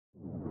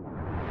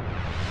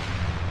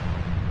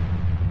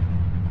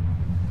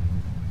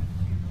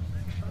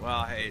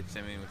Well, hey, it's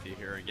Simeon with you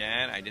here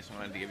again. I just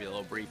wanted to give you a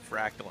little brief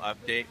fractal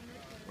update.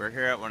 We're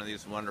here at one of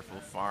these wonderful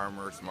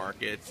farmers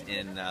markets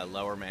in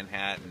lower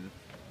Manhattan,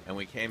 and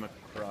we came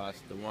across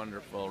the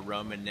wonderful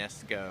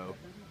Romanesco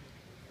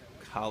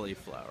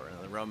cauliflower.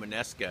 Now, the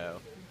Romanesco,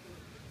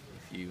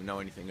 if you know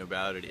anything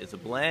about it, is a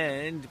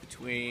blend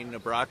between a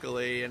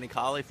broccoli and a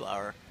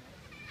cauliflower,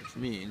 which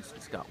means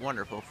it's got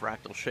wonderful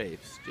fractal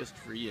shapes just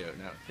for you.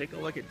 Now, take a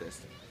look at this.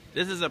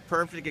 This is a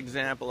perfect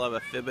example of a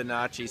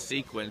Fibonacci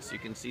sequence. You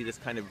can see this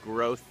kind of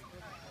growth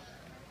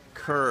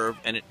curve,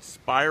 and it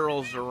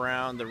spirals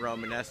around the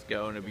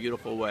Romanesco in a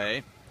beautiful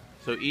way.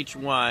 So each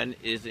one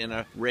is in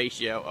a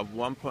ratio of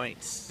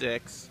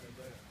 1.6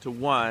 to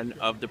 1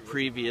 of the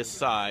previous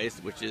size,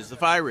 which is the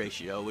phi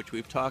ratio, which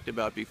we've talked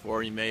about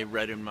before. You may have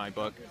read in my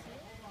book,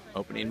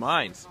 Opening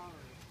Minds.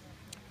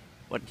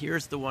 But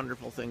here's the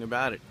wonderful thing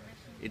about it.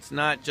 It's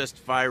not just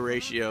phi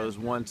ratios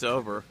once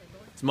over.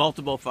 It's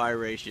multiple phi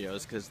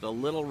ratios, because the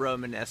little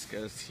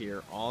Romanescos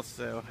here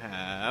also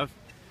have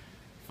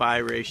phi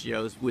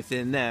ratios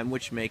within them,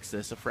 which makes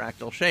this a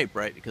fractal shape,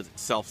 right? Because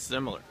it's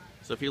self-similar.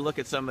 So if you look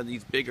at some of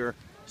these bigger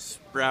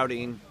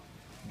sprouting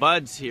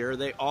buds here,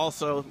 they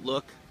also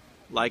look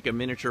like a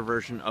miniature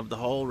version of the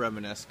whole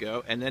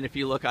Romanesco. And then if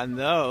you look on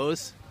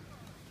those,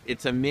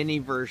 it's a mini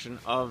version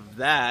of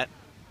that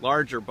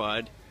larger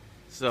bud.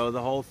 So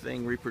the whole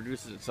thing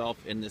reproduces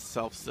itself in this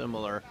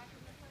self-similar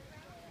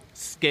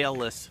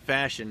scaleless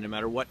fashion. No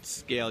matter what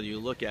scale you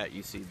look at,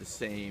 you see the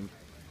same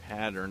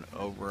pattern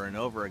over and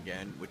over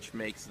again, which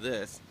makes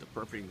this the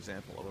perfect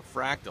example of a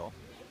fractal,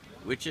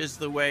 which is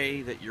the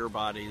way that your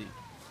body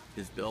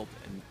is built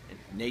in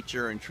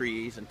nature and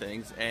trees and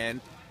things.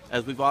 And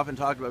as we've often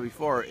talked about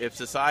before, if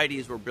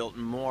societies were built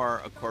more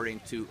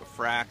according to a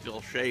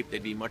fractal shape,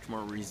 they'd be much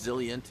more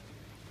resilient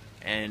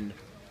and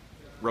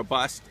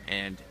robust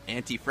and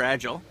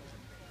anti-fragile,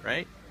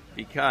 right?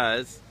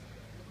 Because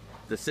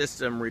the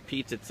system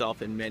repeats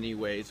itself in many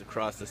ways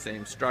across the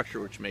same structure,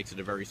 which makes it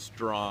a very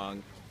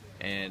strong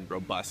and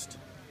robust,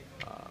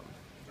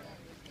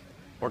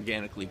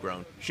 organically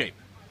grown shape,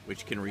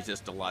 which can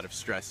resist a lot of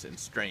stress and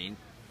strain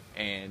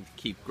and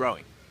keep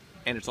growing.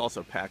 And it's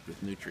also packed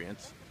with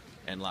nutrients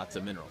and lots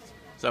of minerals.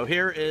 So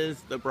here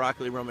is the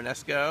broccoli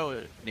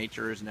Romanesco,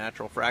 Nature's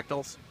Natural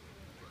Fractals.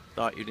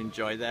 Thought you'd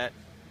enjoy that.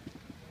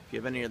 If you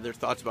have any other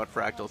thoughts about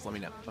fractals, let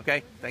me know.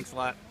 Okay, thanks a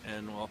lot,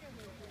 and we'll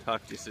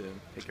talk to you soon.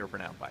 Take care for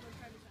now. Bye.